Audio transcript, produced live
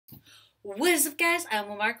What is up, guys?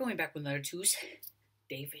 I'm Marco, and back with another Tuesday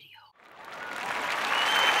video.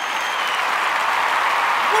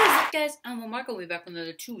 What is up, guys? I'm Marco, and we're back with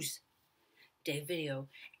another Tuesday video.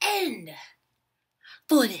 And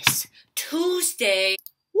for this Tuesday,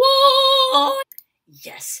 what?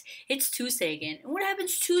 Yes, it's Tuesday again. And what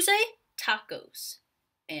happens Tuesday? Tacos.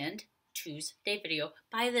 And Tuesday video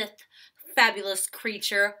by the fabulous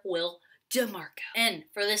creature, Will DeMarco. And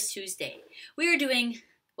for this Tuesday, we are doing,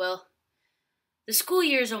 well, the school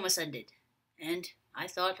year is almost ended, and I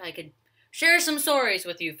thought I could share some stories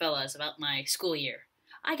with you fellas about my school year.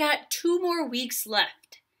 I got 2 more weeks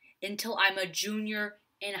left until I'm a junior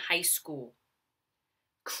in high school.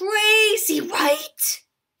 Crazy, right?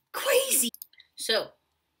 Crazy. So,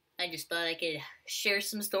 I just thought I could share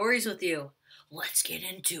some stories with you. Let's get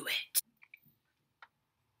into it.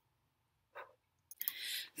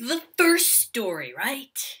 The first story,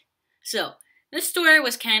 right? So, this story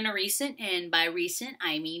was kind of recent, and by recent,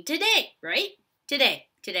 I mean today, right? Today.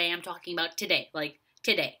 Today, I'm talking about today. Like,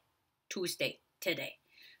 today. Tuesday. Today.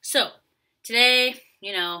 So, today,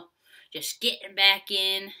 just getting back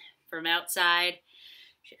in from outside.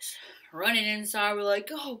 Just running inside. We're like,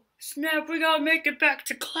 oh, snap, we gotta make it back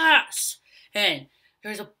to class. And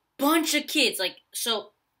there's a bunch of kids. Like,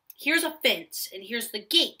 so, here's a fence, and here's the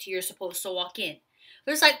gate you're supposed to walk in.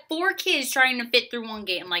 There's like 4 kids trying to fit through one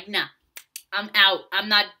gate. I'm like, nah. I'm out. I'm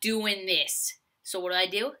not doing this. So what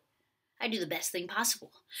do? I do the best thing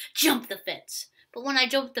possible. Jump the fence. But when I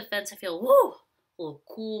jump the fence, I feel, whoo, a little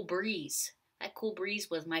cool breeze. That cool breeze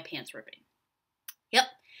was my pants ripping. Yep,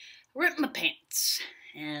 ripped my pants.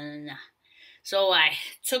 And so I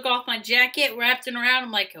took off my jacket, wrapped it around.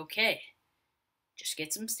 I'm like, okay, just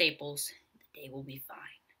get some staples. The day will be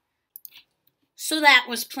fine. So that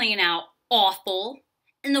was playing out awful.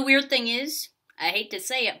 And the weird thing is, I hate to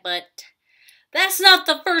say it, but that's not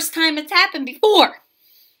the first time it's happened before.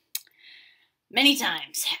 Many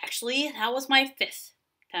times, actually. That was my 5th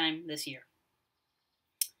time this year.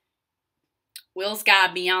 Will's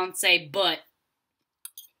got a Beyonce butt.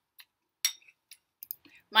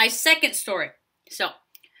 My second story. So,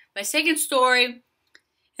 my second story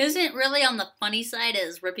isn't really on the funny side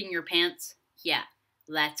as ripping your pants. Yeah,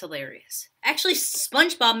 that's hilarious. Actually,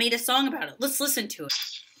 SpongeBob made a song about it. Let's listen to it.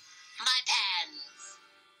 My pants.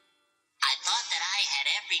 I thought that I had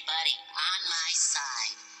everybody on my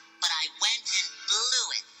side, but I went and blew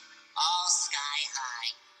it all sky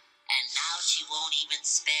high. And now she won't even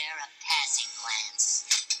spare a passing glance.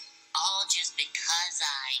 All just because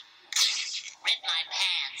I ripped my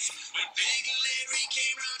pants. When Big Larry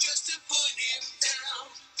came round just to put him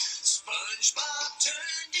down, SpongeBob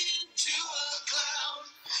turned into a clown.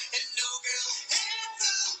 And no girl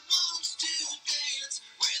ever wants to dance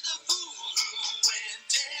with a fool who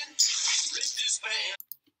went and ripped his pants.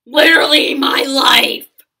 Literally my life.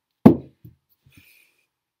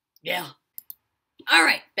 Yeah.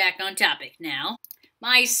 Alright, back on topic now.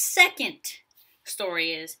 My second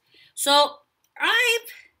story is, so I've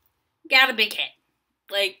got a big head.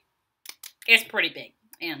 Like, it's pretty big.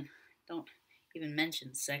 And don't even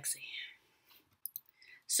mention sexy.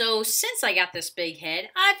 So since I got this big head,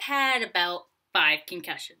 I've had about 5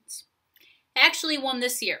 concussions. Actually, one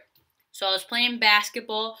this year. So I was playing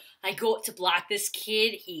basketball. I go up to block this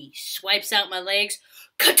kid. He swipes out my legs.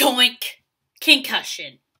 Kadoink!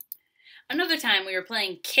 Concussion. Another time we were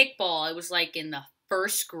playing kickball. It was like in the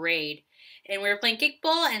 1st grade. And we were playing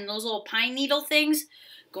kickball and those little pine needle things.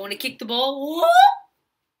 Going to kick the ball. Whoop!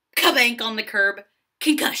 Kabank on the curb.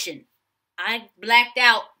 Concussion. I blacked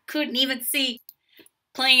out. Couldn't even see.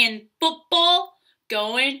 Playing football.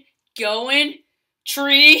 Going.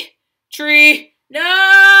 Tree.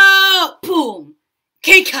 No! Boom!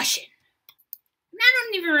 Concussion. And I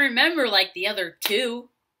don't even remember, like, the other 2.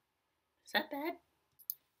 Is that bad?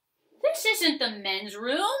 This isn't the men's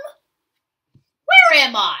room. Where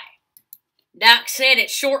am I? Doc said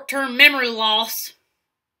it's short-term memory loss.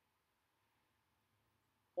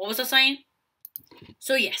 What was I saying?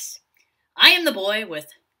 So, yes. I am the boy with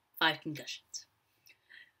 5 concussions.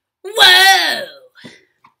 Whoa!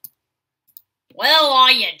 Well, all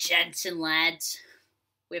you gents and lads,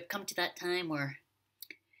 we have come to that time where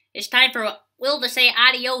it's time for Will to say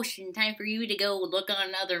adios and time for you to go look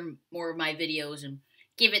on more of my videos and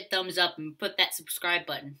give it thumbs up and put that subscribe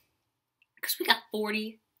button. Because we got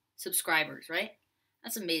 40 subscribers, right?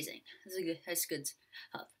 That's amazing. That's good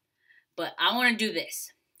stuff. But I want to do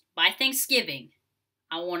this. By Thanksgiving,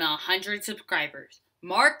 I want 100 subscribers.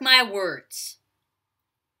 Mark my words.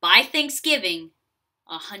 By Thanksgiving,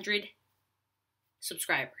 100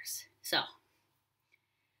 subscribers. So,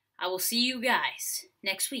 I will see you guys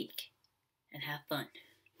next week and have fun.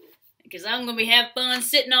 because I'm going to be having fun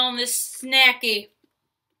sitting on this snacky.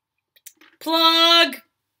 Plug!